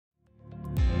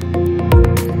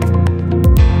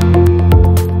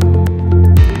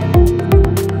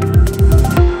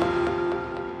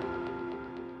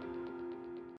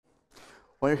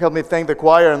you help me thank the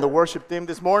choir and the worship team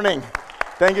this morning?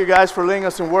 Thank you guys for leading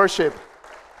us in worship.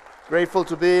 Grateful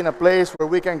to be in a place where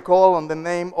we can call on the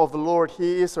name of the Lord.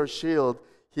 He is our shield.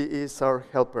 He is our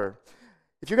helper.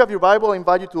 If you have your Bible, I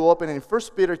invite you to open in 1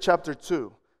 Peter chapter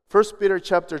 2. 1 Peter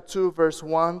chapter 2, verse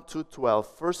 1 to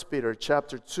 12. 1 Peter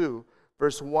chapter 2,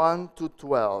 verse 1 to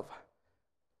 12.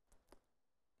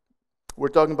 We're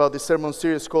talking about this sermon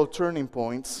series called Turning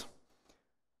Points.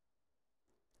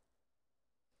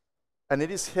 And it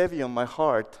is heavy on my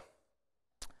heart,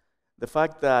 the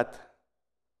fact that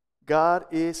God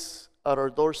is at our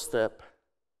doorstep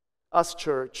as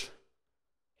church,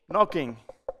 knocking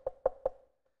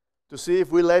to see if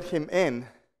we let Him in.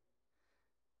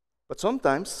 But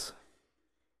sometimes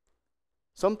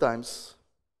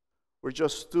we're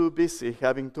just too busy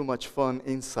having too much fun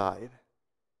inside,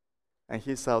 and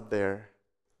He's out there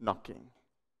knocking.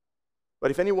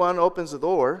 But if anyone opens the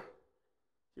door,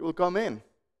 He will come in.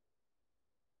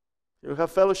 He will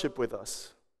have fellowship with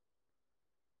us.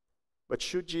 But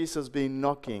should Jesus be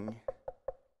knocking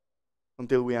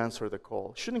until we answer the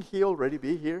call? Shouldn't He already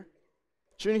be here?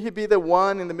 Shouldn't He be the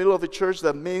one in the middle of the church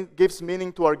that gives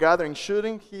meaning to our gathering?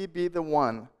 Shouldn't He be the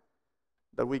one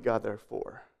that we gather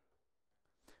for?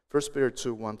 1 Peter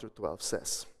 2, 1 through 12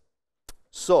 says,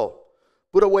 "So,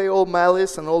 put away all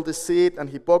malice and all deceit and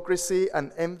hypocrisy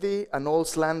and envy and all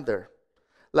slander.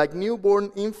 Like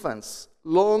newborn infants,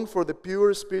 long for the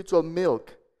pure spiritual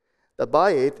milk, that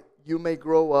by it you may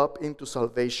grow up into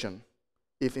salvation,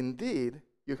 if indeed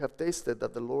you have tasted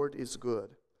that the Lord is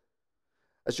good.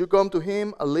 As you come to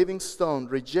Him, a living stone,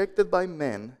 rejected by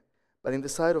men, but in the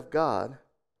sight of God,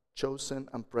 chosen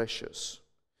and precious.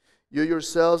 You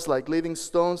yourselves, like living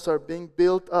stones, are being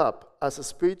built up as a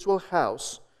spiritual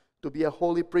house to be a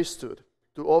holy priesthood,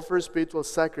 to offer spiritual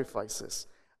sacrifices,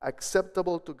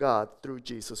 acceptable to God through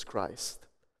Jesus Christ.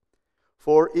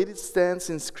 For it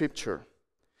stands in Scripture,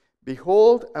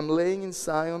 'Behold, I'm laying in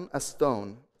Zion a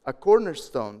stone, a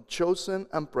cornerstone, chosen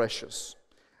and precious,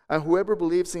 and whoever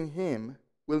believes in Him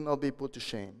will not be put to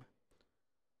shame.'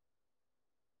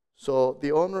 So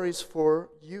the honor is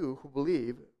for you who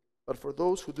believe, but for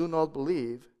those who do not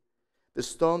believe, the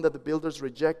stone that the builders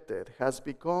rejected has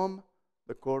become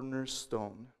the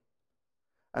cornerstone,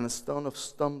 and a stone of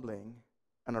stumbling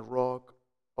and a rock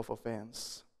of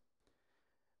offense.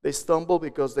 They stumble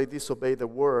because they disobey the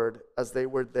word as they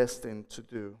were destined to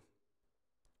do.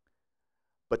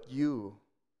 But you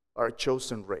are a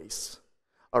chosen race,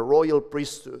 a royal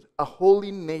priesthood, a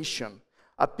holy nation,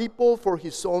 a people for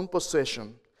His own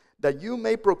possession, that you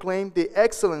may proclaim the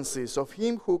excellencies of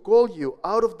Him who called you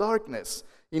out of darkness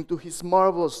into His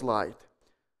marvelous light.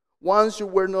 Once you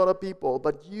were not a people,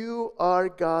 but you are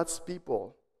God's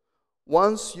people.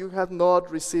 Once you had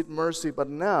not received mercy, but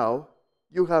now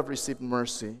you have received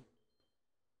mercy.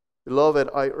 Beloved,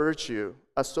 I urge you,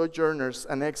 as sojourners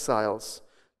and exiles,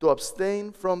 to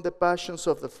abstain from the passions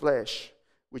of the flesh,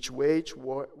 which wage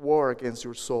war against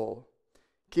your soul.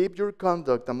 Keep your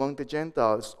conduct among the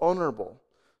Gentiles honorable,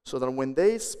 so that when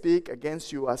they speak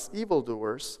against you as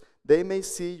evildoers, they may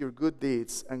see your good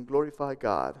deeds and glorify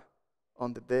God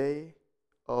on the day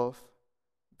of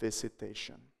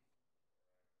visitation."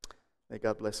 May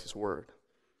God bless His word.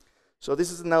 So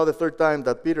this is now the third time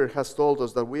that Peter has told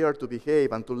us that we are to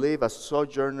behave and to live as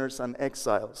sojourners and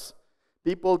exiles.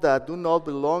 People that do not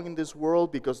belong in this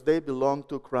world because they belong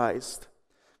to Christ.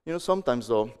 You know, sometimes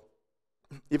though,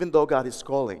 even though God is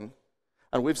calling,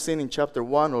 and we've seen in chapter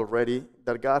 1 already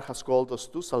that God has called us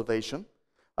to salvation,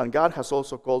 and God has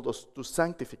also called us to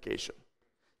sanctification.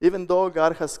 Even though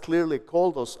God has clearly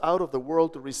called us out of the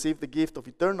world to receive the gift of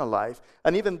eternal life,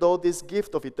 and even though this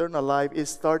gift of eternal life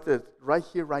is started right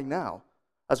here, right now,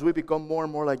 as we become more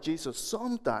and more like Jesus,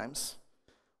 sometimes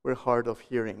we're hard of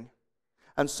hearing.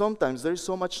 And sometimes there's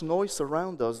so much noise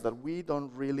around us that we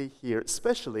don't really hear,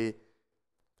 especially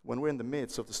when we're in the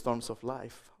midst of the storms of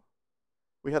life.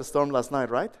 We had a storm last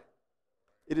night, right?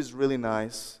 It is really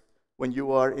nice when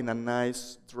you are in a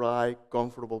nice, dry,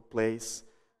 comfortable place,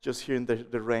 just hearing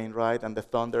the rain, right? And the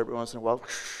thunder every once in a while,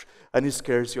 and it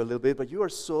scares you a little bit, but you are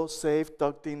so safe,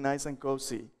 tucked in, nice and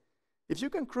cozy. If you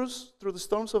can cruise through the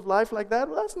storms of life like that,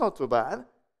 well, that's not too bad.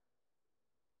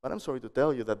 But I'm sorry to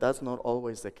tell you that that's not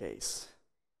always the case.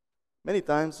 Many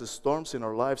times the storms in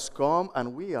our lives come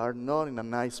and we are not in a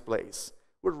nice place.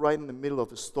 We're right in the middle of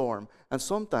the storm. And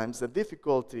sometimes the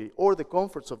difficulty or the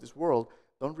comforts of this world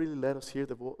don't really let us hear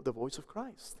the voice of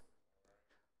Christ.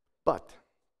 But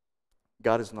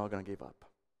God is not going to give up.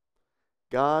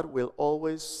 God will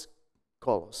always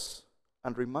call us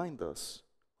and remind us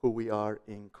who we are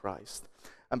in Christ.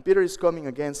 And Peter is coming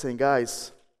again saying,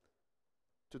 guys,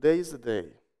 today is the day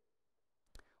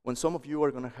when some of you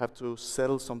are going to have to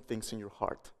settle some things in your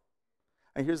heart.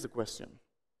 And here's the question.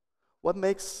 What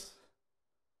makes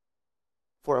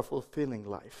for a fulfilling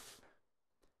life?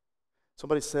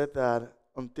 Somebody said that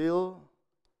until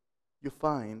you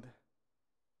find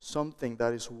something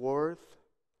that is worth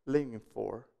living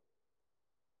for,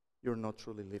 you're not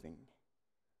truly living.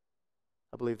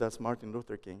 I believe that's Martin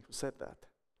Luther King who said that.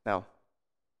 Now,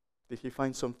 did he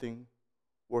find something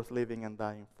worth living and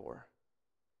dying for?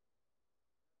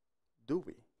 Do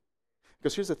we?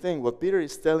 Because here's the thing, what Peter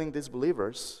is telling these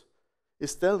believers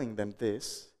is telling them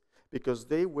this because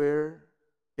they were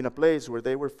in a place where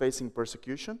they were facing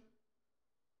persecution.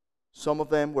 Some of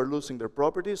them were losing their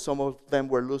property, some of them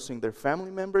were losing their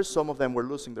family members, some of them were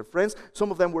losing their friends,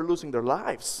 some of them were losing their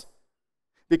lives.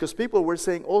 Because people were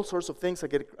saying all sorts of things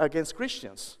against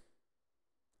Christians.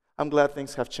 I'm glad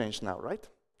things have changed now, right?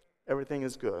 Everything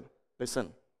is good.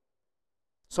 Listen,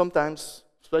 sometimes,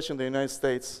 especially in the United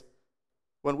States,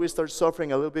 when we start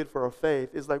suffering a little bit for our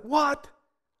faith, it's like, what?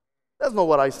 That's not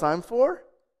what I signed for.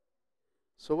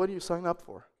 So what do you sign up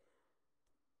for?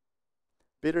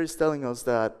 Peter is telling us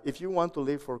that if you want to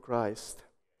live for Christ,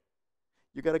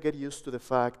 you got to get used to the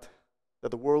fact that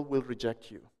the world will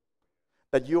reject you.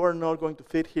 That you are not going to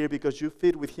fit here because you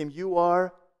fit with him. You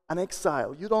are an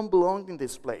exile. You don't belong in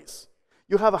this place.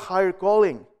 You have a higher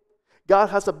calling. God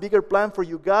has a bigger plan for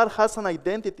you. God has an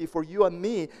identity for you and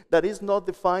me that is not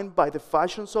defined by the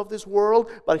fashions of this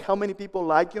world, by how many people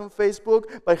like you on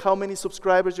Facebook, by how many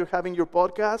subscribers you have in your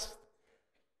podcast.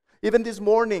 Even this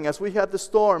morning, as we had the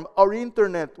storm, our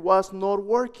internet was not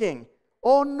working.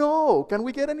 Oh no, can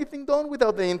we get anything done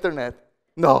without the internet?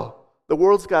 No, the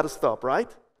world's got to stop, right?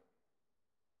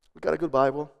 We got a good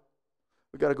Bible.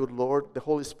 We got a good Lord. The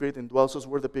Holy Spirit indwells us.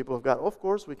 We're the people of God. Of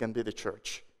course, we can be the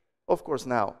church. Of course,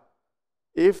 now.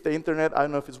 If the internet, I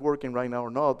don't know if it's working right now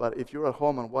or not, but if you're at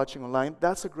home and watching online,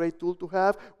 that's a great tool to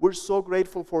have. We're so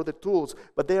grateful for the tools,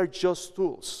 but they are just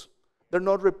tools. They're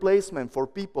not replacement for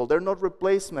people. They're not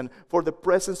replacement for the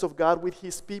presence of God with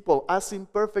his people. As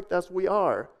imperfect as we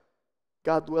are,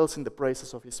 God dwells in the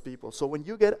praises of his people. So when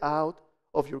you get out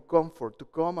of your comfort to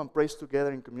come and praise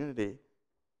together in community,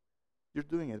 you're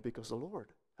doing it because the Lord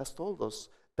has told us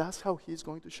that's how he's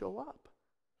going to show up.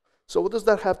 So what does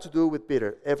that have to do with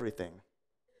Peter? Everything.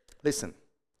 Listen,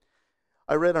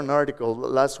 I read an article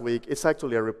last week. It's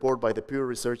actually a report by the Pew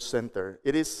Research Center.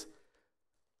 It is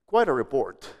quite a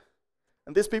report.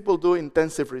 And these people do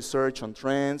intensive research on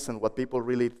trends and what people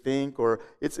really think, or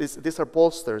these are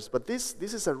pollsters, but this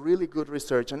is a really good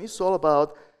research, and it's all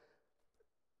about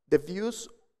the views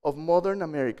of modern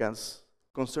Americans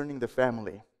concerning the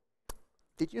family.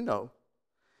 Did you know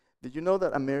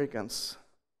that Americans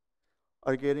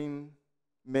are getting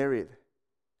married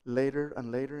later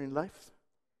and later in life?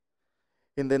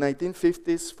 In the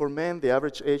 1950s, for men, the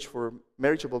average age for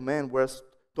marriageable men was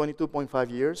 22.5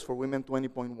 years, for women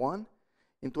 20.1.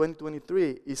 In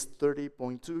 2023, it's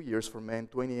 30.2 years for men,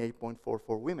 28.4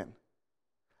 for women.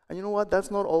 And you know what?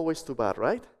 That's not always too bad,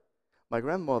 right? My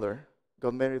grandmother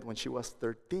got married when she was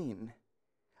 13,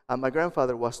 and my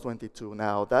grandfather was 22.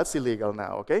 Now, that's illegal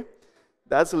now, okay?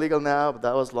 That's illegal now, but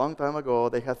that was a long time ago.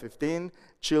 They had 15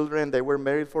 children. They were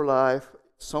married for life.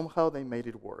 Somehow they made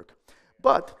it work.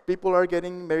 But people are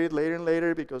getting married later and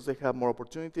later because they have more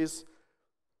opportunities.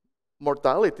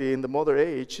 Mortality in the mother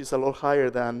age is a lot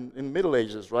higher than in Middle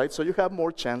Ages, right? So you have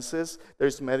more chances.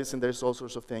 There's medicine, there's all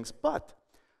sorts of things. But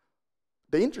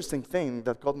the interesting thing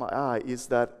that caught my eye is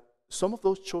that some of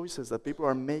those choices that people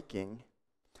are making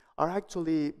are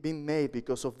actually being made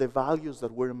because of the values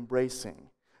that we're embracing.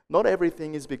 Not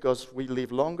everything is because we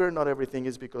live longer. Not everything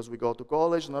is because we go to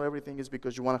college. Not everything is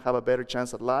because you want to have a better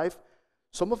chance at life.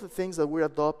 Some of the things that we're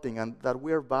adopting and that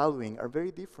we're valuing are very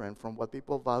different from what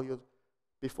people valued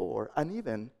before, and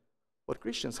even what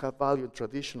Christians have valued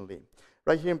traditionally.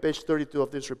 Right here on page 32 of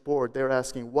this report, they're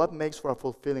asking, what makes for a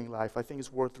fulfilling life? I think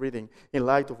it's worth reading in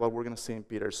light of what we're going to see in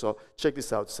Peter. So check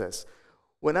this out. It says,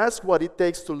 when asked what it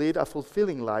takes to lead a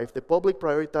fulfilling life, the public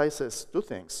prioritizes two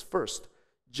things. First,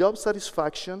 job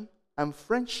satisfaction and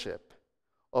friendship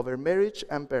over marriage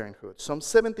and parenthood. Some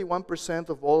 71%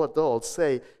 of all adults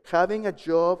say having a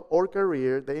job or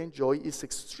career they enjoy is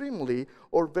extremely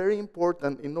or very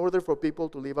important in order for people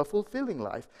to live a fulfilling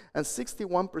life. And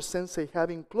 61% say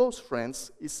having close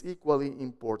friends is equally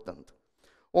important.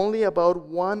 Only about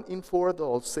 1 in 4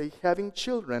 adults say having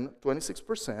children,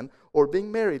 26%, or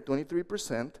being married,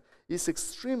 23%, is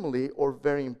extremely or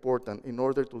very important in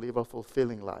order to live a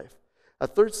fulfilling life. A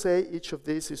third say each of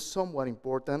these is somewhat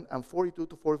important, and 42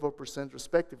 to 44%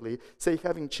 respectively say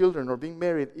having children or being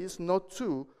married is not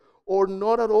too or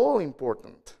not at all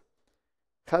important.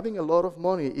 Having a lot of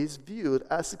money is viewed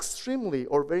as extremely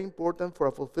or very important for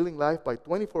a fulfilling life by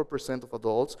 24% of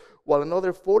adults, while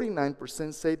another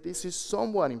 49% say this is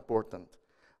somewhat important.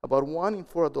 About 1 in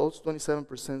 4 adults,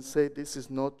 27%, say this is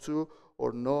not too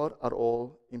or not at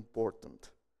all important.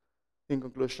 In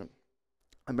conclusion,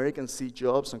 Americans see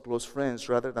jobs and close friends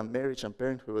rather than marriage and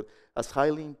parenthood as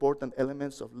highly important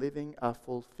elements of living a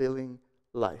fulfilling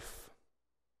life.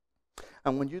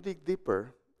 And when you dig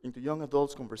deeper into young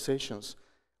adults' conversations,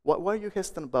 why are you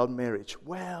hesitant about marriage?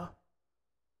 Well,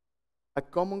 a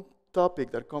common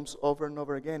topic that comes over and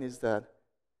over again is that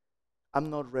I'm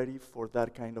not ready for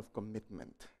that kind of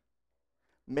commitment.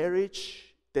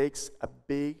 Marriage takes a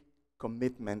big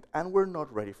commitment, and we're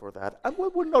not ready for that. And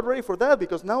we're not ready for that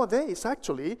because nowadays,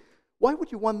 actually, why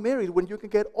would you want marriage when you can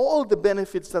get all the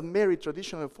benefits that marriage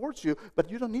traditionally affords you,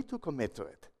 but you don't need to commit to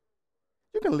it?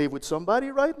 You can live with somebody,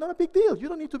 right? Not a big deal. You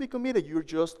don't need to be committed. You're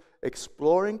just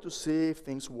exploring to see if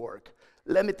things work.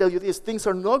 Let me tell you this, things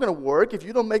are not going to work if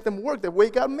you don't make them work the way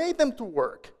God made them to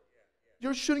work.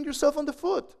 You're shooting yourself on the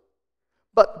foot.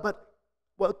 But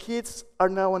well, kids are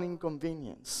now an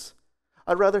inconvenience.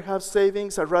 I'd rather have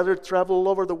savings. I'd rather travel all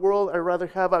over the world. I'd rather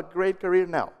have a great career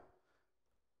now.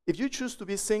 If you choose to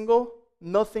be single,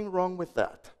 nothing wrong with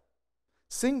that.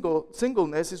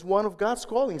 Singleness is one of God's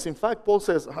callings. In fact, Paul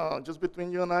says, just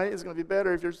between you and I, it's going to be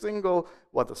better if you're single.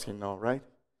 What does he know, right?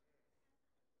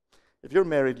 If you're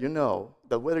married, you know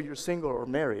that whether you're single or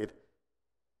married,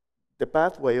 the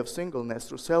pathway of singleness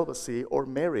through celibacy or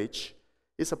marriage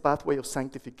is a pathway of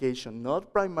sanctification,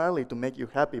 not primarily to make you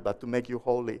happy, but to make you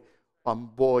holy.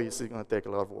 Boy, is it going to take a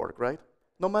lot of work, right?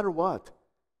 No matter what.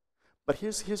 But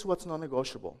here's what's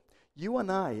non-negotiable. You and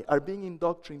I are being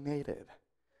indoctrinated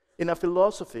in a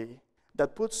philosophy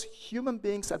that puts human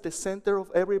beings at the center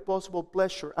of every possible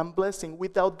pleasure and blessing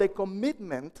without the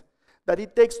commitment that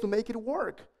it takes to make it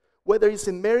work. Whether it's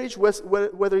in marriage,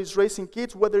 whether it's raising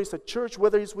kids, whether it's a church,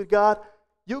 whether it's with God,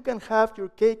 you can have your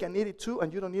cake and eat it too,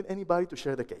 and you don't need anybody to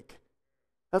share the cake.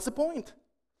 That's the point.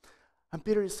 And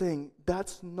Peter is saying,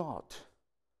 that's not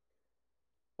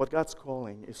what God's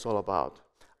calling is all about.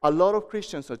 A lot of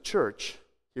Christians at church,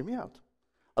 hear me out,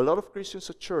 a lot of Christians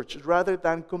at church, rather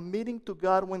than committing to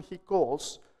God when He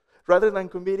calls, rather than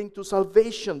committing to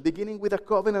salvation, beginning with a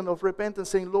covenant of repentance,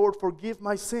 saying, Lord, forgive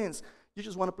my sins, you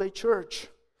just want to play church.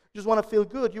 You just want to feel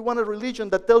good. You want a religion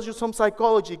that tells you some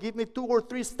psychology. Give me 2 or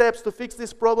 3 steps to fix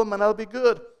this problem and I'll be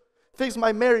good. Fix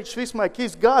my marriage, fix my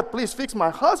kids. God, please fix my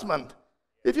husband.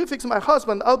 If you fix my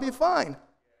husband, I'll be fine.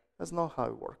 That's not how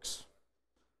it works.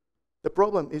 The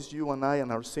problem is you and I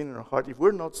and our sin in our heart. If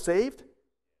we're not saved,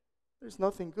 there's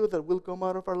nothing good that will come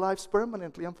out of our lives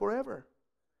permanently and forever.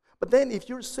 But then if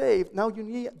you're saved, now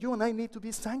you and I need to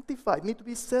be sanctified, need to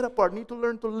be set apart, need to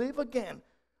learn to live again.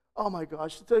 Oh my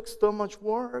gosh, it takes so much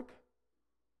work.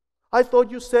 I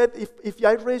thought you said if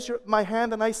I raise my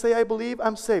hand and I say I believe,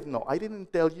 I'm saved. No, I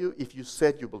didn't tell you if you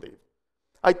said you believe.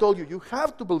 I told you, you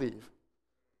have to believe.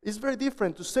 It's very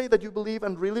different to say that you believe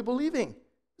and really believing.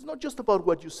 It's not just about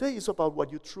what you say, it's about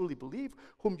what you truly believe,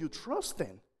 whom you trust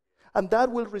in. And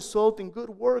that will result in good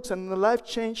works and in a life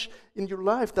change in your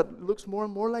life that looks more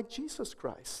and more like Jesus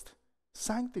Christ.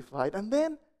 Sanctified. And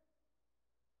then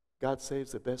God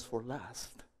saves the best for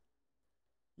last.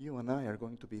 You and I are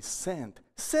going to be sent.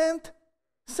 Sent?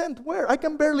 Sent where? I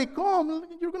can barely come.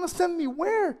 You're going to send me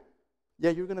where?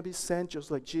 Yeah, you're going to be sent just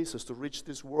like Jesus to reach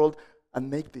this world and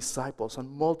make disciples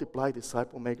and multiply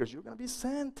disciple makers. You're going to be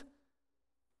sent.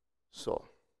 So,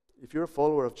 if you're a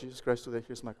follower of Jesus Christ today,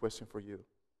 here's my question for you.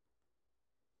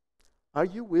 Are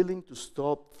you willing to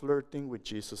stop flirting with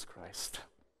Jesus Christ?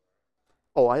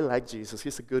 Oh, I like Jesus.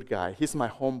 He's a good guy. He's my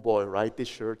homeboy, right?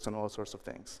 T-shirts and all sorts of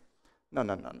things. No.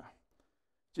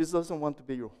 Jesus doesn't want to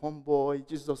be your homeboy.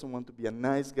 Jesus doesn't want to be a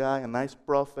nice guy, a nice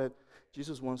prophet.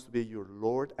 Jesus wants to be your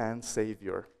Lord and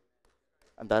Savior.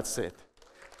 And that's it.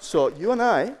 So you and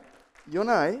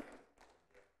I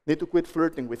need to quit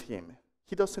flirting with Him.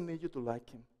 He doesn't need you to like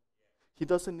Him. He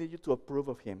doesn't need you to approve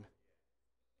of Him.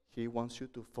 He wants you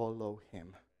to follow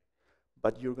Him.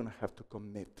 But you're going to have to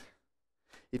commit.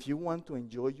 If you want to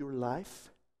enjoy your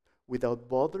life without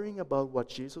bothering about what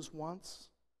Jesus wants,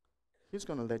 He's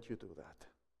going to let you do that.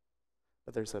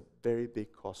 But there's a very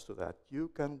big cost to that. You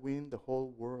can win the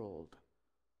whole world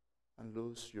and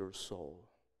lose your soul.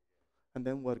 And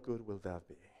then what good will that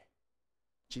be?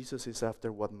 Jesus is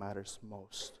after what matters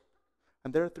most.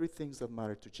 And there are 3 things that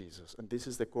matter to Jesus. And this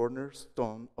is the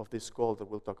cornerstone of this call that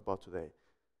we'll talk about today.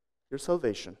 Your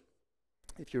salvation.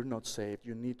 If you're not saved,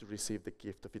 you need to receive the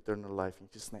gift of eternal life in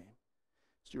His name.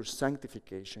 It's your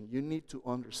sanctification. You need to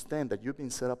understand that you've been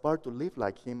set apart to live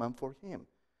like Him and for Him.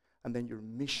 And then your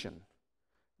mission.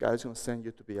 God is going to send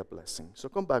you to be a blessing. So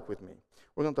come back with me.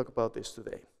 We're going to talk about this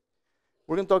today.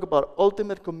 We're going to talk about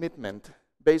ultimate commitment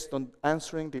based on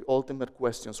answering the ultimate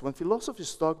questions. When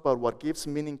philosophers talk about what gives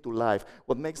meaning to life,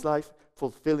 what makes life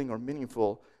fulfilling or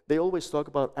meaningful, they always talk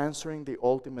about answering the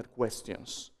ultimate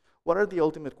questions. What are the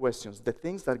ultimate questions? The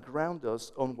things that ground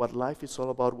us on what life is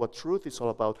all about, what truth is all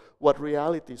about, what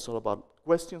reality is all about.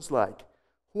 Questions like,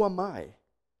 who am I?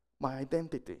 My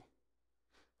identity.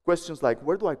 Questions like,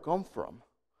 where do I come from?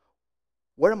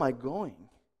 Where am I going?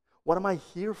 What am I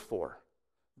here for?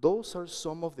 Those are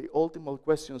some of the ultimate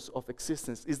questions of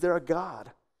existence. Is there a God?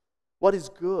 What is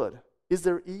good? Is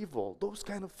there evil? Those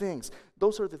kind of things.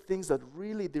 Those are the things that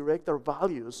really direct our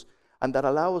values and that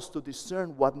allow us to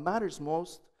discern what matters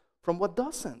most from what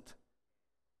doesn't.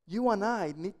 You and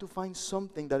I need to find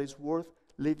something that is worth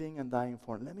living and dying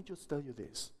for. And let me just tell you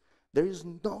this. There is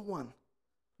no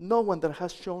one that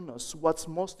has shown us what's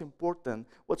most important,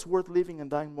 what's worth living and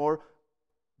dying more,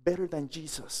 better than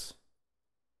Jesus.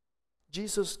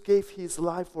 Jesus gave his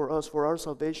life for us, for our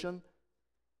salvation,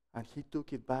 and he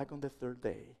took it back on the third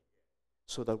day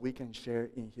so that we can share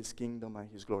in his kingdom and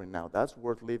his glory. Now, that's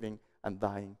worth living and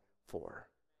dying for.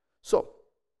 So,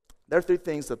 there are three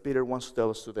things that Peter wants to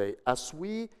tell us today. As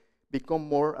we become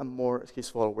more and more his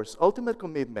followers, ultimate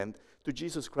commitment to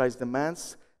Jesus Christ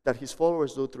demands that his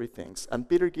followers do three things. And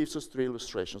Peter gives us three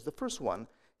illustrations. The first one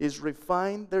is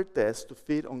refine their tests to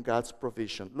feed on God's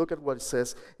provision. Look at what it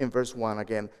says in verse 1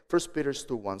 again. 1 Peter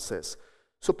 2:1 says,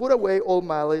 so put away all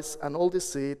malice and all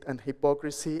deceit and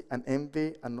hypocrisy and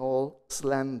envy and all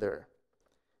slander.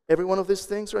 Every one of these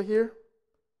things right here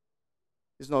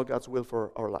is not God's will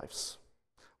for our lives.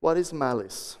 What is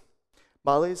malice?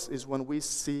 Malice is when we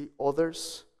see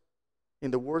others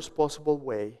in the worst possible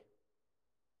way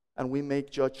and we make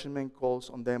judgment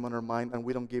calls on them on our mind and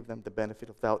we don't give them the benefit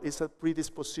of doubt. It's a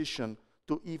predisposition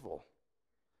to evil.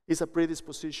 It's a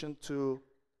predisposition to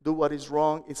do what is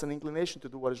wrong. It's an inclination to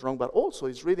do what is wrong, but also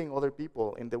it's reading other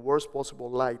people in the worst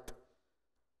possible light.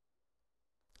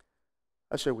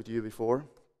 I shared with you before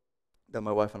that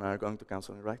my wife and I are going to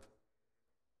counseling, right?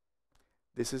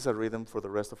 This is a rhythm for the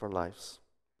rest of our lives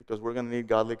because we're going to need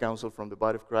godly counsel from the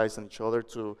body of Christ and each other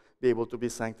to be able to be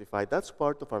sanctified. That's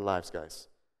part of our lives, guys.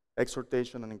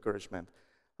 Exhortation and encouragement.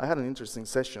 I had an interesting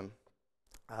session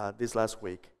this last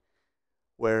week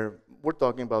where we're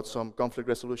talking about some conflict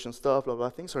resolution stuff, blah, blah.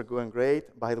 Things are going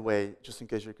great. By the way, just in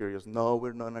case you're curious, no,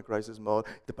 we're not in a crisis mode.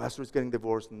 The pastor is getting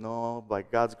divorced. No, by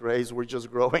God's grace, we're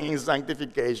just growing in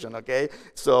sanctification, okay?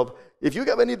 So if you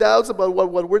have any doubts about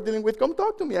what we're dealing with, come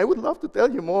talk to me. I would love to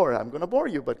tell you more. I'm going to bore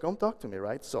you, but come talk to me,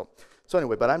 right? So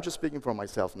anyway, but I'm just speaking for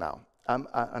myself now. And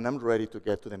I'm ready to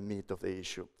get to the meat of the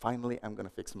issue. Finally, I'm going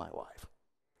to fix my wife.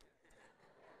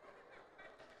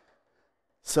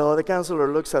 So the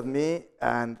counselor looks at me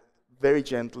and very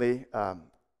gently,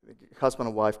 husband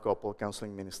and wife couple,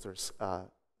 counseling ministers,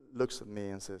 looks at me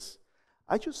and says,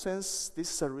 I just sense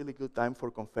this is a really good time for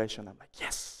confession. I'm like,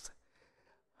 yes.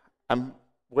 I'm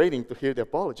waiting to hear the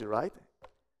apology, right?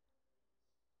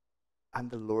 And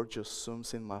the Lord just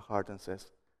zooms in my heart and says,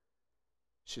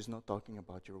 she's not talking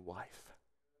about your wife.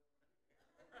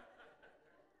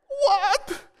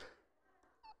 What?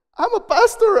 I'm a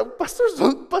pastor.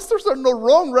 Pastors are not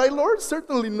wrong, right, Lord?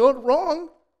 Certainly not wrong.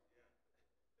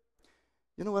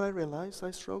 You know what I realized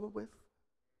I struggle with?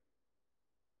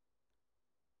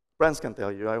 Brans can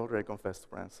tell you. I already confessed to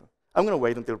Brans. I'm going to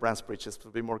wait until Brans preaches to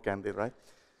be more candid, right?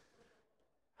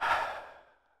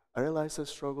 I realized I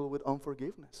struggle with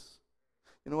unforgiveness.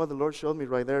 You know what the Lord showed me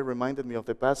right there? Reminded me of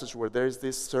the passage where there's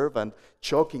this servant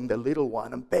choking the little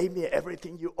one and pay me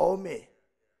everything you owe me.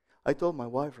 I told my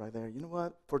wife right there, you know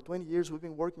what? For 20 years we've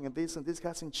been working at this and this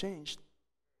hasn't changed.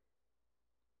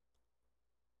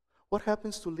 What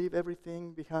happens to leave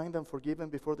everything behind and forgive him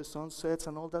before the sun sets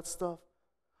and all that stuff?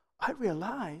 I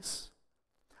realize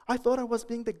I thought I was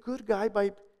being the good guy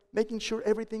by making sure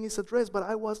everything is addressed, but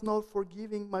I was not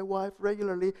forgiving my wife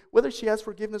regularly. Whether she asks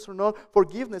forgiveness or not,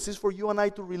 forgiveness is for you and I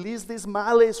to release this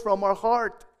malice from our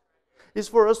heart. It's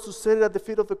for us to set it at the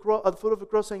foot of the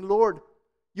cross saying, Lord,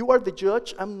 you are the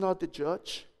judge, I'm not the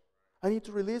judge. I need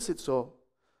to release it. So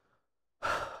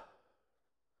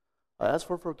I ask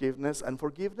for forgiveness, and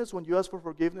forgiveness, when you ask for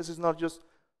forgiveness, is not just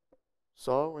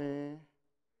sorry.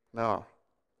 No.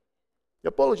 You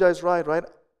apologize, right?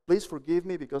 Please forgive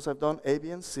me because I've done A,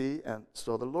 B, and C, and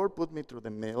so the Lord put me through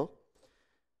the mill.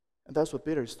 And that's what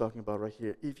Peter is talking about right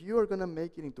here. If you are going to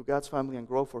make it into God's family and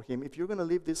grow for Him, if you're going to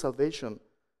live this salvation,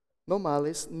 no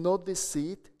malice, no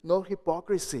deceit, no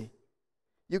hypocrisy.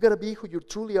 You got to be who you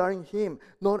truly are in Him,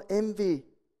 not envy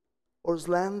or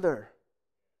slander.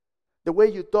 The way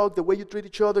you talk, the way you treat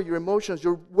each other, your emotions,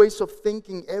 your ways of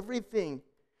thinking, everything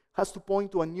has to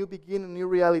point to a new beginning, a new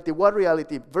reality. What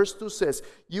reality? Verse 2 says,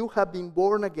 you have been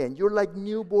born again. You're like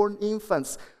newborn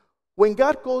infants. When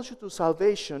God calls you to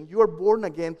salvation, you are born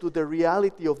again to the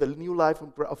reality of the new life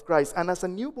of Christ. And as a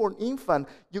newborn infant,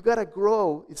 you got to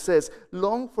grow, it says,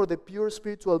 long for the pure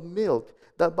spiritual milk,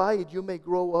 that by it you may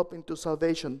grow up into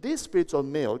salvation. This spiritual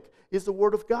milk is the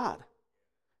Word of God.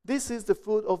 This is the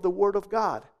food of the Word of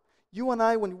God. You and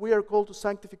I, when we are called to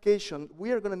sanctification,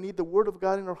 we are going to need the Word of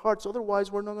God in our hearts.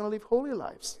 Otherwise, we're not going to live holy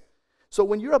lives. So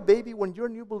when you're a baby, when you're a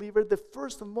new believer, the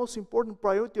first and most important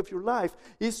priority of your life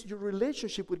is your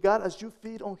relationship with God as you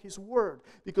feed on His Word.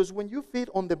 Because when you feed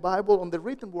on the Bible, on the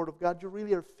written Word of God, you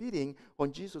really are feeding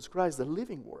on Jesus Christ, the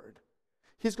living Word.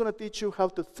 He's going to teach you how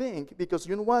to think, because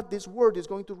you know what? This Word is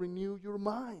going to renew your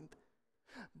mind.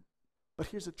 But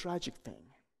here's the tragic thing.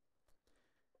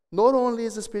 Not only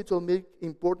is the spiritual milk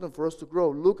important for us to grow,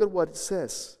 look at what it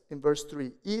says in verse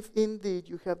 3. If indeed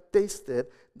you have tasted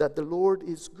that the Lord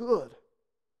is good.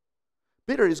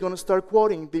 Peter is going to start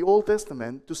quoting the Old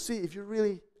Testament to see if you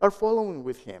really are following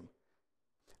with him.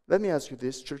 Let me ask you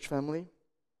this, church family.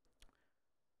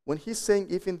 When he's saying,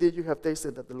 if indeed you have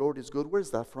tasted that the Lord is good,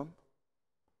 where's that from?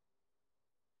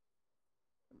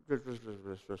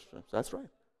 That's right.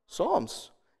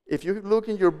 Psalms. If you look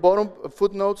in your bottom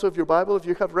footnotes of your Bible, if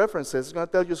you have references, it's going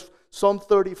to tell you Psalm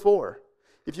 34.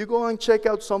 If you go and check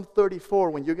out Psalm 34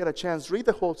 when you get a chance, read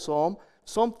the whole Psalm.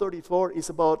 Psalm 34 is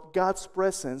about God's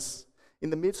presence in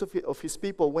the midst of His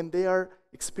people when they are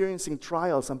experiencing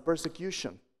trials and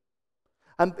persecution.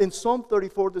 And in Psalm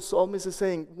 34, the psalmist is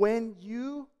saying, when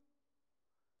you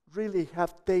really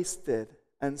have tasted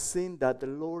and seen that the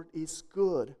Lord is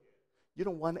good, you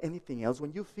don't want anything else.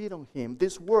 When you feed on Him,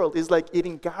 this world is like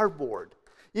eating cardboard.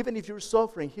 Even if you're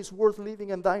suffering, He's worth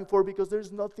living and dying for, because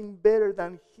there's nothing better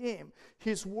than Him.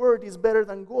 His Word is better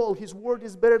than gold. His Word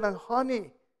is better than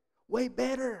honey. Way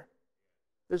better.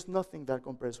 There's nothing that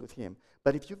compares with Him.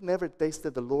 But if you've never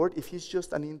tasted the Lord, if He's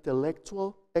just an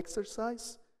intellectual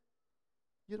exercise,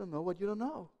 you don't know what you don't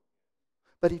know.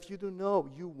 But if you do know,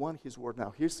 you want His Word.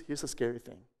 Now, here's a scary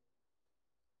thing.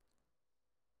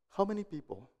 How many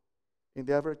people in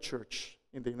the average church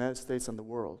in the United States and the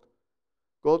world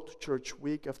go to church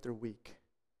week after week,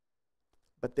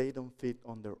 but they don't feed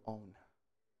on their own?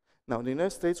 Now, in the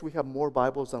United States, we have more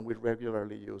Bibles than we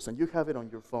regularly use, and you have it on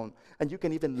your phone, and you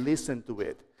can even listen to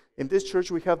it. In this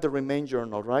church, we have the Remain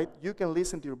Journal, right? You can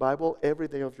listen to your Bible every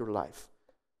day of your life.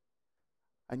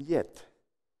 And yet,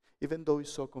 even though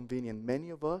it's so convenient, many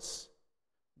of us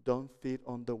don't feed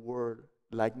on the Word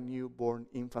like newborn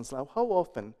infants. Now, how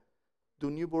often do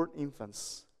newborn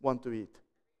infants want to eat?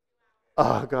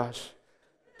 Oh, gosh.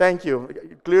 Thank you.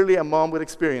 Clearly a mom with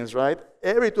experience, right?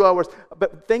 Every 2 hours.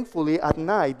 But thankfully, at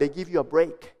night, they give you a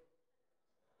break.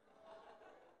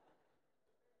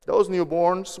 Those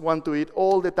newborns want to eat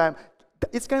all the time.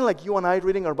 It's kind of like you and I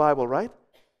reading our Bible, right?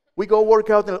 We go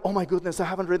work out and, oh my goodness, I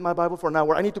haven't read my Bible for an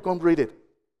hour. I need to come read it.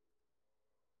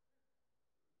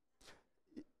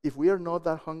 If we are not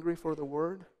that hungry for the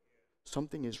Word,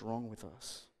 something is wrong with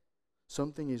us.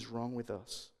 Something is wrong with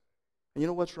us. And you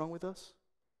know what's wrong with us?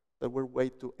 That we're way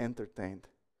too entertained.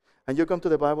 And you come to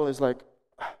the Bible, it's like,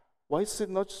 why is it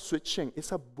not switching?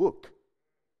 It's a book.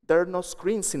 There are no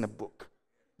screens in a book.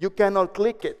 You cannot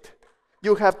click it.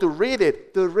 You have to read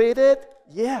it. To read it?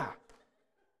 Yeah.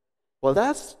 Well,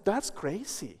 that's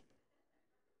crazy.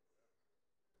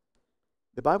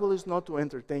 The Bible is not to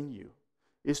entertain you.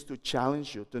 It's to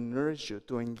challenge you, to nourish you,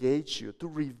 to engage you, to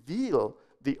reveal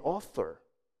the author,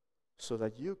 so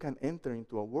that you can enter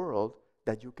into a world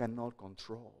that you cannot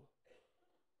control.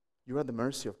 You are at the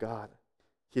mercy of God.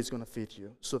 He's going to feed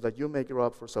you so that you may grow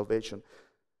up for salvation.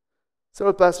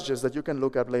 Several passages that you can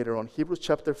look up later on. Hebrews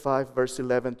chapter 5, verse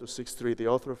 11 to 6:3. The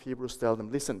author of Hebrews tells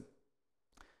them, listen,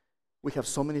 we have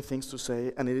so many things to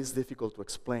say, and it is difficult to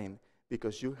explain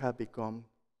because you have become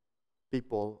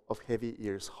people of heavy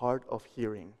ears, hard of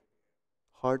hearing.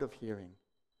 Hard of hearing.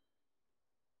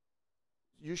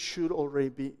 You should already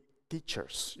be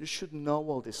teachers. You should know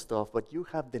all this stuff, but you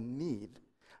have the need,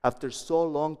 after so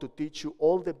long, to teach you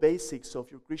all the basics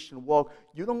of your Christian walk.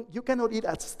 You cannot eat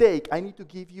at steak. I need to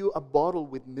give you a bottle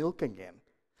with milk again.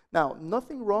 Now,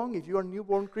 nothing wrong if you're a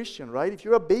newborn Christian, right? If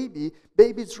you're a baby,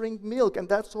 babies drink milk, and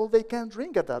that's all they can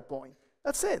drink at that point.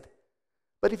 That's it.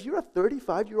 But if you're a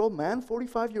 35-year-old man,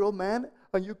 45-year-old man,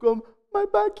 and you come, my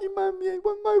backy, mommy, I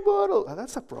want my bottle. Now,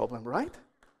 that's a problem, right?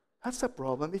 That's a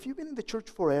problem. If you've been in the church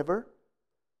forever,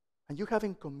 and you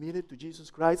haven't committed to Jesus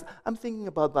Christ, I'm thinking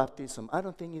about baptism. I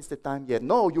don't think it's the time yet.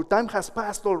 No, your time has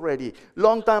passed already.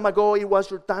 Long time ago, it was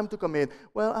your time to commit.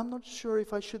 Well, I'm not sure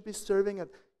if I should be serving at...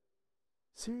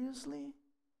 Seriously?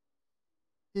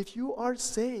 If you are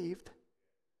saved,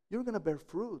 you're going to bear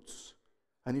fruits.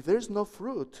 And if there's no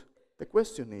fruit, the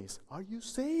question is, are you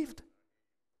saved?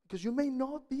 Because you may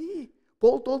not be.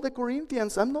 Paul told the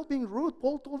Corinthians, I'm not being rude,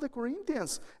 Paul told the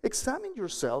Corinthians, examine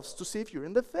yourselves to see if you're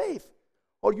in the faith.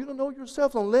 Or you don't know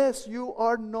yourself unless you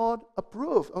are not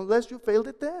approved, unless you fail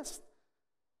the test.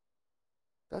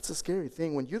 That's a scary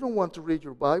thing. When you don't want to read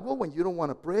your Bible, when you don't want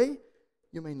to pray,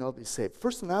 you may not be saved.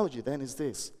 First analogy then is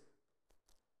this.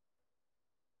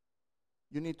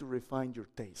 You need to refine your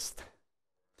taste,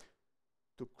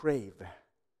 to crave,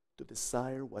 to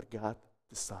desire what God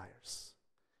desires.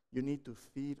 You need to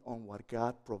feed on what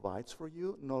God provides for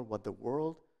you, not what the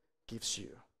world gives you.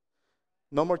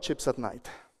 No more chips at night.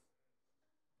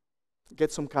 Get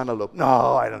some cantaloupe.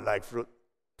 No, I don't like fruit.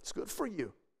 It's good for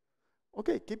you.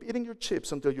 Okay, keep eating your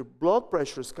chips until your blood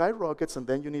pressure skyrockets, and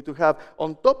then you need to have,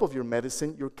 on top of your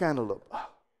medicine, your cantaloupe.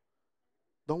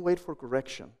 Don't wait for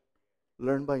correction.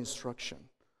 Learn by instruction.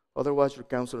 Otherwise, your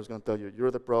counselor is going to tell you, you're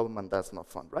the problem, and that's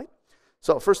not fun, right?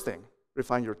 So, first thing,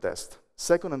 refine your test.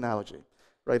 Second analogy,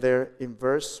 right there in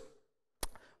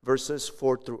verses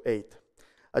 4 through 8.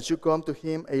 As you come to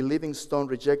him, a living stone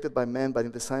rejected by men, but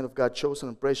in the sight of God chosen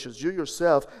and precious, you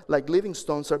yourself, like living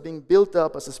stones, are being built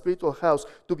up as a spiritual house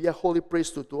to be a holy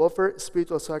priesthood, to offer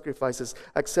spiritual sacrifices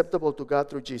acceptable to God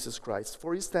through Jesus Christ.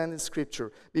 For he stands in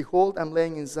Scripture, behold, I'm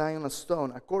laying in Zion a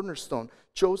stone, a cornerstone,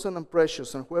 chosen and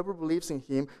precious, and whoever believes in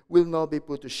him will not be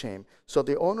put to shame. So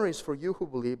the honor is for you who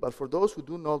believe, but for those who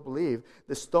do not believe,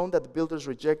 the stone that the builders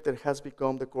rejected has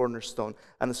become the cornerstone,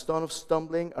 and a stone of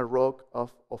stumbling, a rock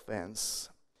of offense.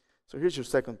 So here's your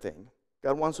second thing.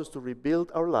 God wants us to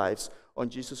rebuild our lives on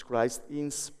Jesus Christ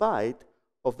in spite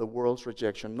of the world's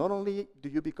rejection. Not only do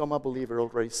you become a believer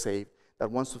already saved that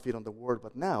wants to feed on the Word,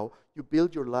 but now you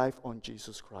build your life on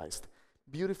Jesus Christ.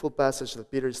 Beautiful passage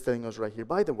that Peter is telling us right here.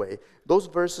 By the way, those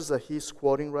verses that he's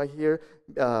quoting right here,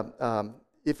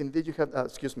 if indeed you have,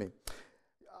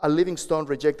 a living stone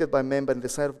rejected by men, but in the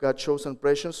sight of God chosen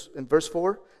precious, in verse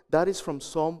 4, that is from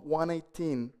Psalm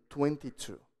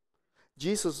 118:22.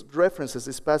 Jesus references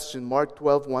this passage in Mark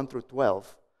 12, 1 through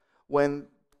 12, when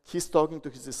he's talking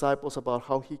to his disciples about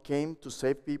how he came to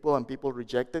save people and people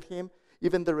rejected him.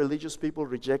 Even the religious people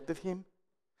rejected him.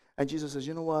 And Jesus says,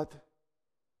 you know what?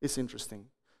 It's interesting.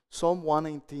 Psalm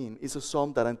 119 is a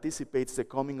psalm that anticipates the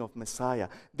coming of Messiah.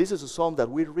 This is a psalm that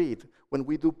we read when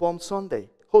we do Palm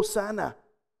Sunday. Hosanna,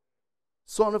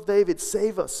 Son of David,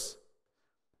 save us.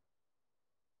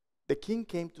 The king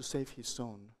came to save his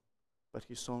son, but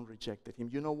his son rejected him.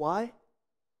 You know why?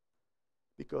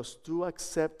 Because to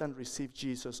accept and receive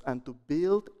Jesus and to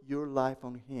build your life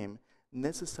on him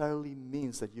necessarily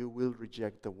means that you will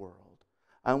reject the world.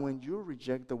 And when you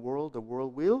reject the world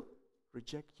will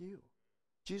reject you.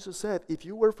 Jesus said, if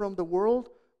you were from the world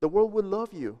would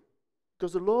love you.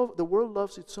 Because the world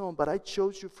loves its own, but I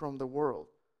chose you from the world.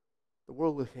 The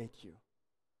world will hate you.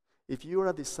 If you are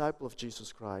a disciple of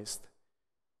Jesus Christ,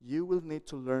 you will need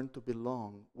to learn to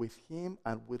belong with him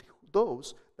and with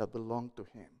those that belong to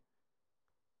him.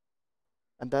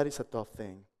 And that is a tough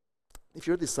thing. If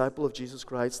you're a disciple of Jesus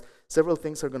Christ, several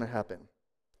things are going to happen.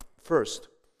 First,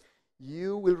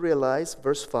 you will realize,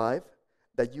 verse 5,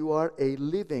 that you are a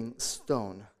living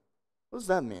stone. What does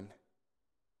that mean?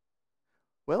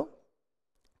 Well,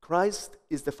 Christ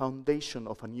is the foundation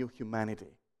of a new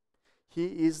humanity. He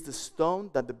is the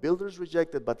stone that the builders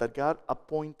rejected, but that God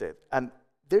appointed. And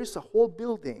there's a whole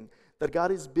building that God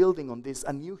is building on this,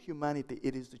 a new humanity.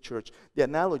 It is the church. The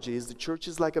analogy is the church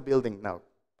is like a building. Now,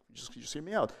 just hear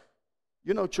me out.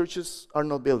 You know, churches are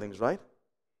not buildings, right?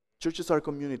 Churches are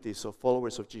communities of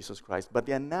followers of Jesus Christ. But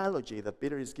the analogy that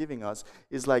Peter is giving us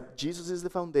is like Jesus is the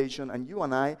foundation and you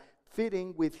and I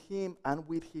fitting with him and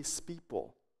with his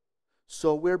people.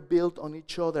 So we're built on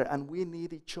each other and we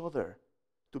need each other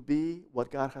to be what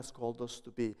God has called us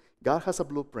to be. God has a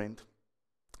blueprint.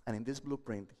 And in this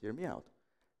blueprint, hear me out,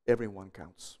 everyone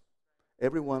counts.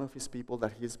 Every one of his people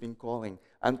that he's been calling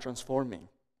and transforming.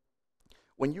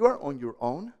 When you are on your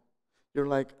own, you're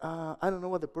like, I don't know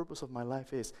what the purpose of my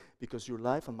life is. Because your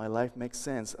life and my life makes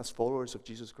sense as followers of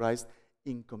Jesus Christ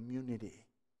in community.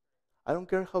 I don't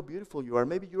care how beautiful you are.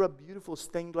 Maybe you're a beautiful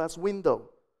stained glass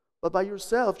window. But by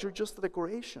yourself, you're just a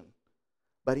decoration.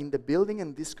 But in the building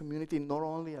and this community, not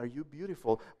only are you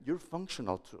beautiful, you're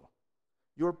functional too.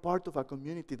 You're part of a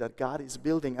community that God is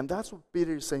building. And that's what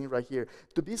Peter is saying right here.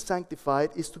 To be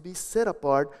sanctified is to be set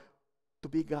apart to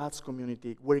be God's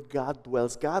community where God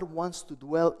dwells. God wants to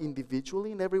dwell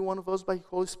individually in every one of us by the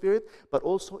Holy Spirit, but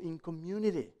also in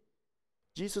community.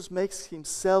 Jesus makes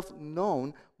himself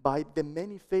known by the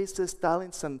many faces,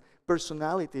 talents, and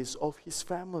personalities of his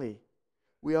family.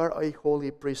 We are a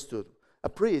holy priesthood. A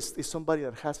priest is somebody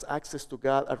that has access to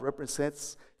God and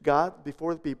represents God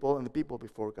before the people and the people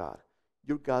before God.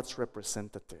 You're God's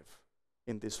representative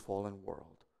in this fallen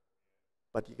world.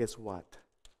 But guess what?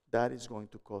 That is going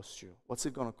to cost you. What's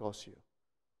it going to cost you?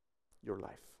 Your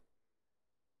life.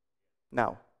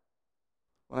 Now,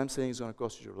 when I'm saying it's going to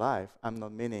cost you your life, I'm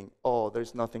not meaning, oh,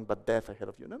 there's nothing but death ahead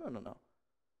of you. No, no, no, no.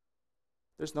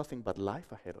 There's nothing but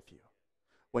life ahead of you.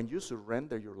 When you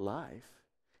surrender your life,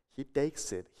 he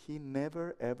takes it. He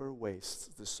never, ever wastes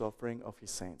the suffering of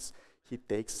his saints. He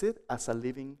takes it as a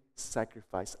living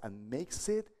sacrifice and makes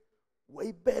it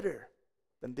way better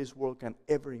than this world can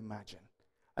ever imagine.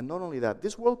 And not only that,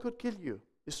 this world could kill you.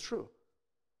 It's true.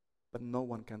 But no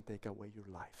one can take away your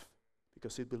life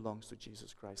because it belongs to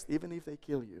Jesus Christ. Even if they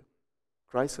kill you,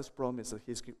 Christ has promised that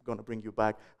he's going to bring you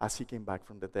back as he came back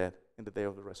from the dead in the day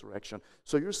of the resurrection.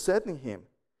 So you're setting him.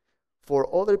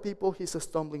 For other people, he's a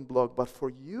stumbling block. But for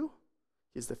you,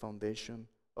 he's the foundation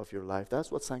of your life.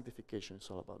 That's what sanctification is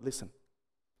all about. Listen,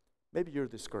 maybe you're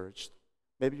discouraged.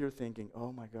 Maybe you're thinking,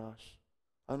 oh my gosh,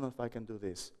 I don't know if I can do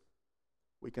this.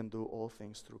 We can do all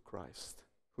things through Christ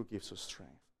who gives us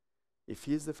strength. If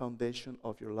he is the foundation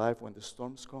of your life, when the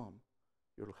storms come,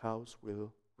 your house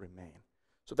will remain.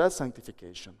 So that's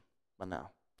sanctification. But now,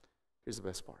 here's the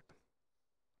best part.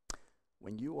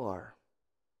 When you are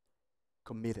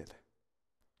committed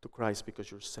to Christ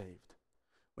because you're saved,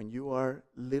 when you are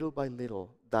little by little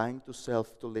dying to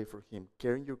self to live for him,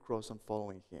 carrying your cross and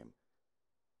following him,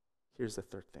 here's the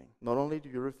third thing. Not only do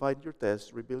you refine your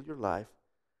test, rebuild your life,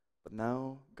 but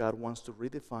now God wants to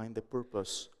redefine the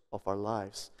purpose of our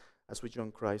lives as we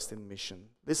join Christ in mission.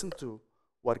 Listen to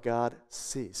what God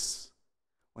sees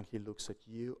when he looks at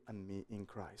you and me in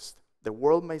Christ. The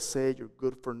world may say you're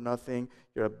good for nothing,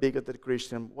 you're a bigoted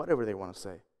Christian, whatever they want to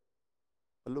say.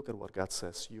 But look at what God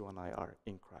says you and I are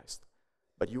in Christ.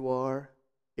 But you are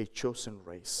a chosen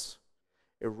race,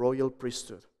 a royal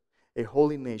priesthood, a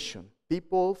holy nation,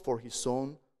 people for his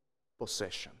own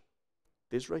possession.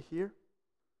 This right here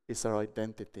is our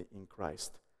identity in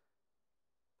Christ.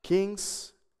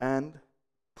 Kings and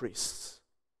priests.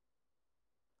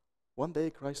 One day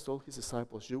Christ told his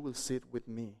disciples, you will sit with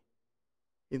me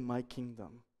in my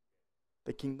kingdom,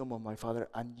 the kingdom of my Father,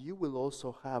 and you will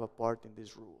also have a part in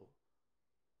this rule.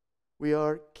 We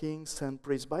are kings and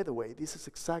priests. By the way, this is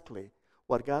exactly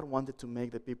what God wanted to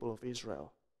make the people of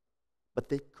Israel. But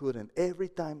they couldn't. Every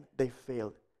time they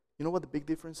failed. You know what the big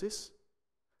difference is?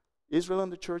 Israel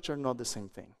and the church are not the same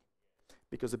thing.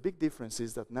 Because the big difference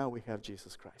is that now we have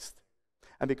Jesus Christ.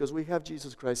 And because we have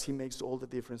Jesus Christ, he makes all the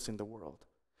difference in the world.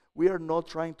 We are not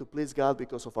trying to please God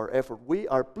because of our effort. We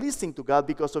are pleasing to God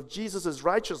because of Jesus'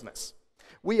 righteousness.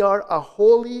 We are a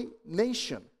holy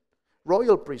nation,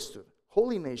 royal priesthood,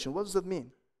 holy nation. What does that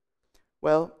mean?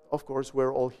 Well, of course,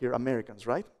 we're all here Americans,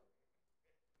 right?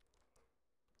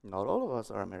 Not all of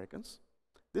us are Americans.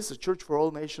 This is a church for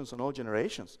all nations and all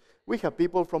generations. We have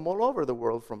people from all over the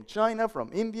world, from China,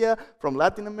 from India, from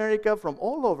Latin America, from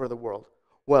all over the world.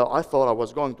 Well, I thought I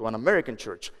was going to an American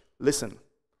church. Listen,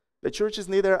 the church is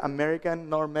neither American,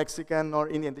 nor Mexican, nor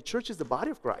Indian. The church is the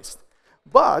body of Christ.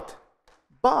 But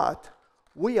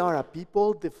we are a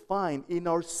people defined in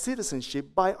our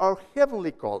citizenship by our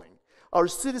heavenly calling. Our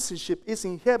citizenship is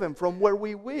in heaven, from where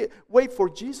we wait for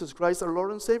Jesus Christ, our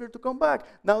Lord and Savior, to come back.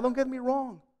 Now, don't get me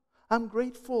wrong. I'm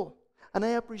grateful, and I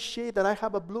appreciate that I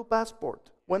have a blue passport.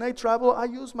 When I travel, I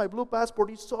use my blue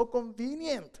passport. It's so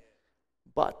convenient.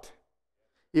 But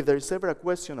if there is ever a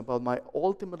question about my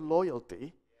ultimate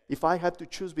loyalty, if I had to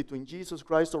choose between Jesus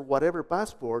Christ or whatever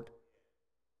passport,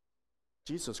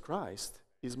 Jesus Christ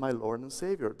is my Lord and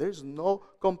Savior. There's no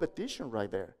competition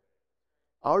right there.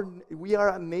 We are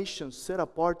a nation set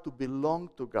apart to belong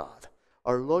to God.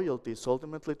 Our loyalty is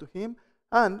ultimately to him,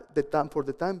 and for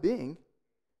the time being,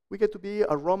 we get to be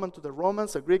a Roman to the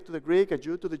Romans, a Greek to the Greek, a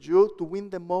Jew to the Jew, to win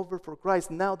them over for Christ.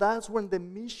 Now that's when the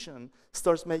mission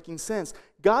starts making sense.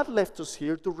 God left us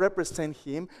here to represent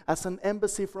him as an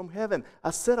embassy from heaven,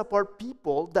 a set-apart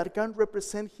people that can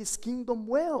represent his kingdom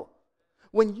well.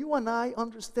 When you and I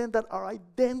understand that our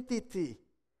identity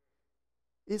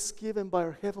is given by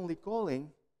our heavenly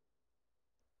calling,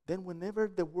 then whenever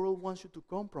the world wants you to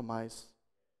compromise,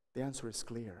 the answer is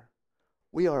clear.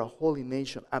 We are a holy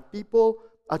nation, a people,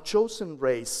 a chosen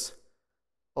race.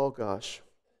 Oh gosh,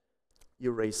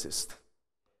 you're racist.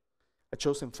 A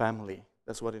chosen family,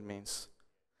 that's what it means.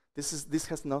 This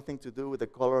has nothing to do with the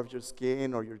color of your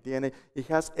skin or your DNA. It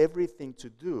has everything to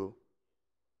do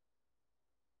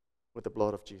with the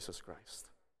blood of Jesus Christ.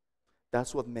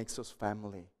 That's what makes us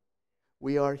family.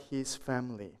 We are his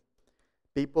family,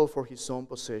 people for his own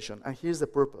possession. And here's the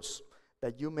purpose,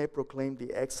 that you may proclaim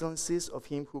the excellencies of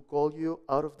him who called you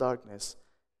out of darkness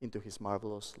into his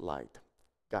marvelous light.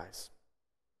 Guys,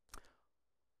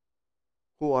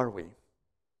 who are we?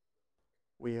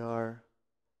 We are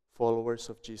followers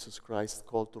of Jesus Christ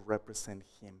called to represent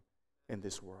him in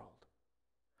this world.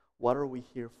 What are we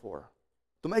here for?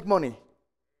 To make money,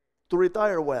 to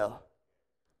retire well,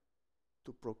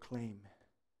 to proclaim.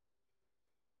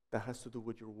 That has to do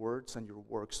with your words and your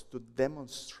works, to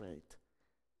demonstrate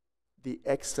the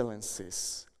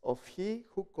excellencies of he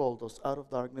who called us out of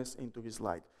darkness into his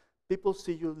light. People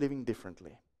see you living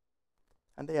differently.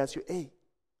 And they ask you, hey,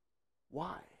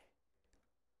 why?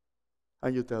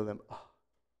 And you tell them, oh,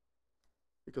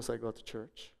 because I go to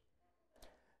church.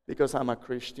 Because I'm a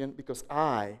Christian. Because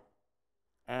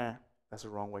that's the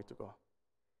wrong way to go.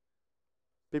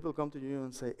 People come to you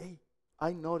and say, hey,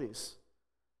 I notice.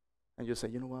 And you say,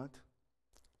 you know what?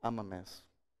 I'm a mess.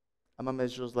 I'm a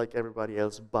mess just like everybody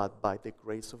else, but by the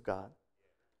grace of God,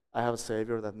 I have a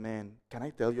Savior that, man, can I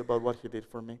tell you about what he did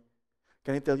for me?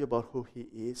 Can I tell you about who he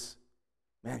is?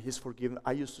 Man, he's forgiven.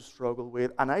 I used to struggle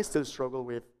with, and I still struggle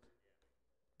with,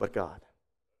 but God,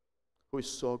 who is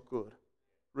so good,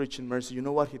 rich in mercy. You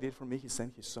know what he did for me? He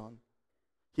sent his son.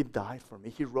 He died for me.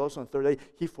 He rose on the third day.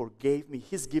 He forgave me.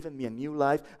 He's given me a new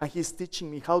life, and he's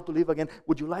teaching me how to live again.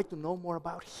 Would you like to know more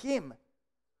about him?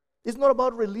 It's not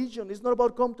about religion. It's not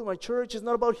about come to my church. It's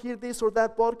not about hear this or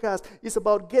that podcast. It's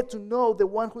about get to know the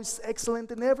one who is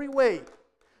excellent in every way.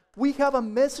 We have a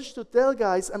message to tell,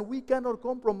 guys, and we cannot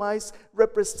compromise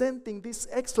representing this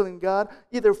excellent God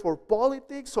either for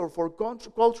politics or for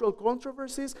cultural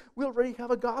controversies. We already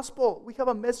have a gospel. We have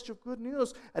a message of good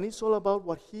news, and it's all about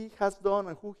what he has done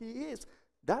and who he is.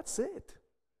 That's it.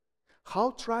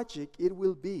 How tragic it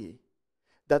will be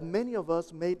that many of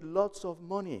us made lots of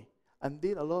money and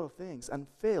did a lot of things and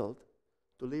failed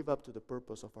to live up to the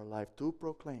purpose of our life, to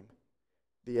proclaim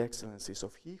the excellencies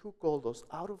of he who called us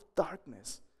out of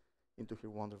darkness into his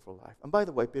wonderful life. And by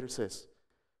the way, Peter says,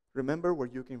 remember where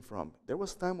you came from. There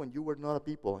was a time when you were not a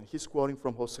people, and he's quoting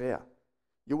from Hosea.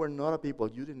 You were not a people.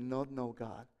 You did not know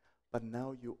God, but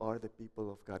now you are the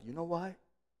people of God. You know why?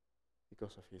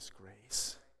 Because of his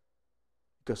grace.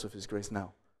 Because of his grace.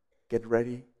 Now, get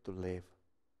ready to live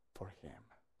for him.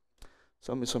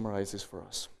 So let me summarize this for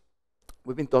us.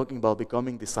 We've been talking about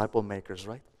becoming disciple makers,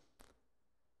 right?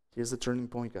 Here's the turning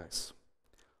point, guys.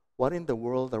 What in the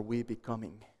world are we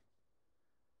becoming?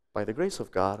 By the grace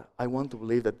of God, I want to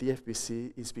believe that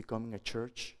DFBC is becoming a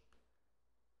church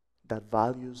that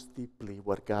values deeply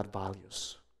what God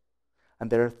values. And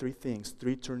there are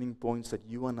three turning points that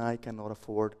you and I cannot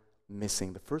afford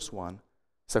missing. The first one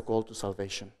is a call to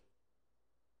salvation.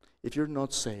 If you're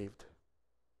not saved,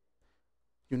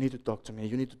 you need to talk to me.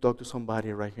 You need to talk to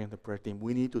somebody right here in the prayer team.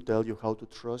 We need to tell you how to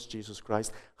trust Jesus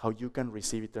Christ, how you can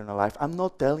receive eternal life. I'm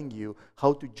not telling you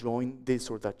how to join this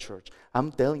or that church. I'm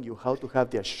telling you how to have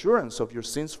the assurance of your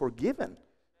sins forgiven.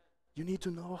 You need to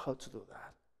know how to do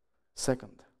that.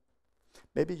 Second,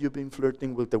 maybe you've been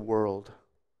flirting with the world.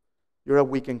 You're a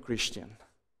weekend Christian.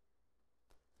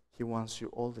 He wants you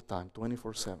all the time,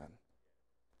 24/7.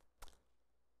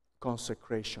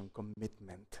 Consecration,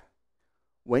 commitment.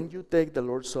 When you take the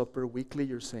Lord's Supper weekly,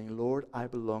 you're saying, Lord, I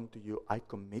belong to you. I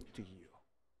commit to you.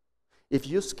 If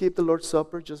you skip the Lord's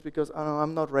Supper just because, oh,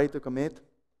 I'm not ready to commit,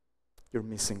 you're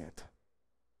missing it.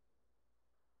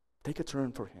 Take a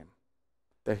turn for him.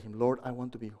 Tell him, Lord, I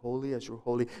want to be holy as you're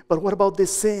holy. But what about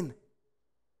this sin?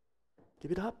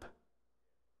 Give it up.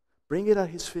 Bring it at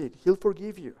his feet. He'll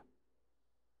forgive you.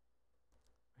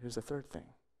 Here's the third thing.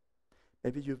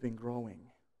 Maybe you've been growing.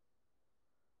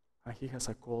 And he has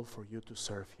a call for you to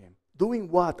serve him. Doing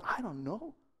what? I don't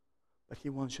know. But he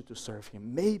wants you to serve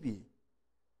him. Maybe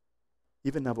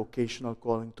even a vocational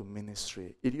calling to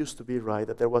ministry. It used to be, right,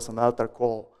 that there was an altar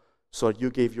call. So you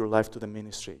gave your life to the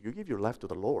ministry. You give your life to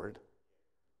the Lord.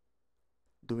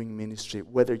 Doing ministry.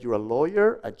 Whether you're a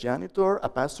lawyer, a janitor, a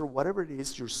pastor, whatever it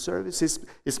is, your service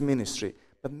is ministry.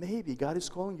 But maybe God is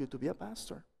calling you to be a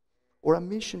pastor or a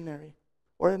missionary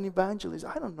or an evangelist.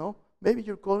 I don't know. Maybe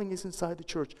your calling is inside the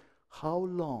church. How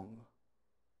long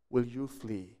will you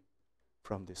flee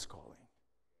from this calling?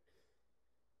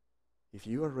 If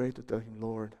you are ready to tell him,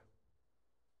 Lord,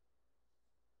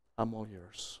 I'm all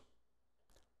yours.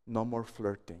 No more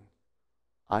flirting.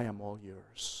 I am all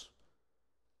yours.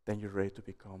 Then you're ready to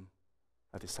become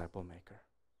a disciple maker.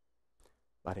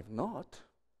 But if not,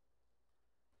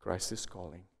 Christ is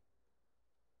calling.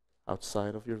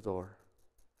 outside of your door,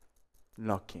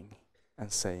 knocking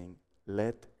and saying,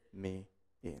 "Let me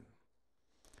in."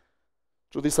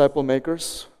 True disciple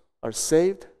makers are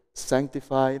saved,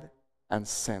 sanctified, and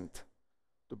sent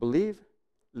to believe,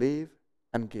 live,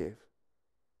 and give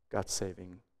God's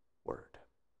saving word.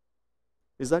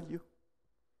 Is that you?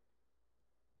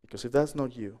 Because if that's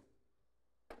not you,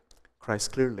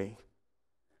 Christ clearly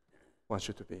wants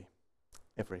you to be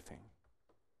everything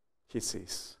He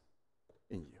sees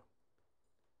in you.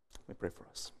 Let me pray for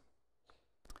us.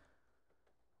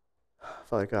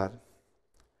 Father God,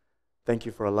 thank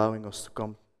you for allowing us to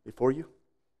come before you.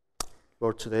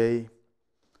 Lord, today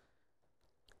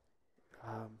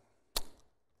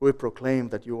we proclaim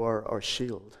that you are our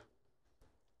shield.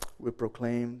 We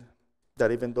proclaim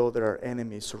that even though there are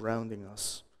enemies surrounding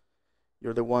us,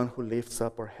 you're the one who lifts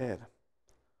up our head.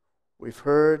 We've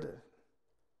heard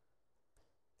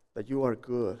that you are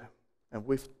good, and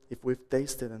if we've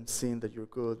tasted and seen that you're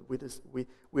good,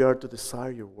 we are to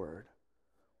desire your word.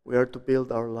 We are to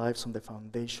build our lives on the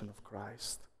foundation of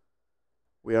Christ.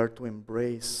 We are to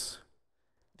embrace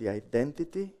the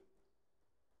identity,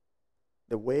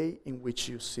 the way in which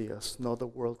you see us, not the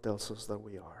world tells us that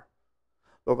we are.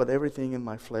 Lord, but everything in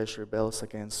my flesh rebels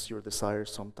against your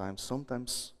desires sometimes.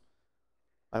 Sometimes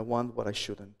I want what I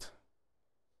shouldn't.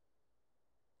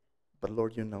 But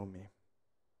Lord, you know me.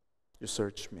 You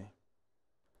search me.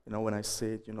 You know when I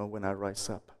sit, you know when I rise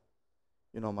up.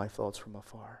 You know my thoughts from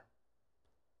afar.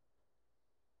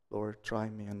 Lord, try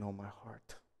me and know my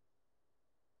heart.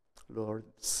 Lord,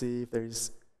 see if there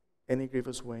is any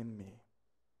grievous way in me.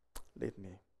 Lead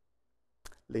me.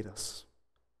 Lead us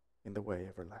in the way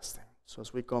everlasting. So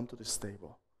as we come to this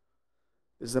table,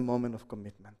 this is a moment of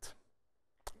commitment.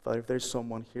 Father, if there's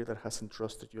someone here that hasn't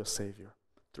trusted you as Savior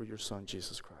through your Son,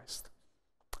 Jesus Christ,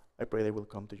 I pray they will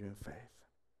come to you in faith.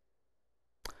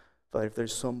 Father, if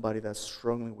there's somebody that's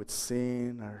struggling with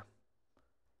sin or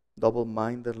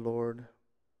double-minded, Lord,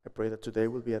 I pray that today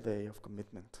will be a day of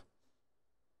commitment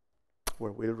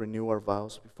where we'll renew our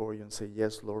vows before you and say,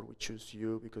 yes, Lord, we choose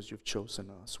you because you've chosen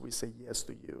us. We say yes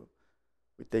to you.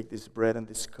 We take this bread and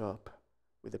this cup.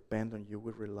 We depend on you.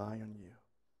 We rely on you.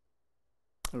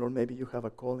 And Lord, maybe you have a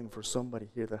calling for somebody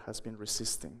here that has been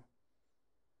resisting.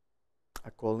 A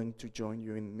calling to join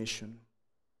you in mission.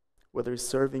 Whether it's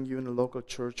serving you in a local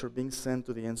church or being sent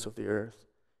to the ends of the earth,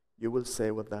 you will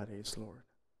say what that is, Lord.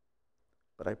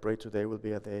 But I pray today will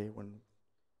be a day when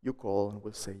you call and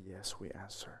we'll say, yes, we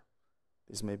answer.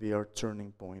 This may be our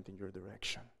turning point in your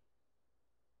direction.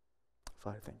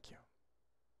 Father, thank you.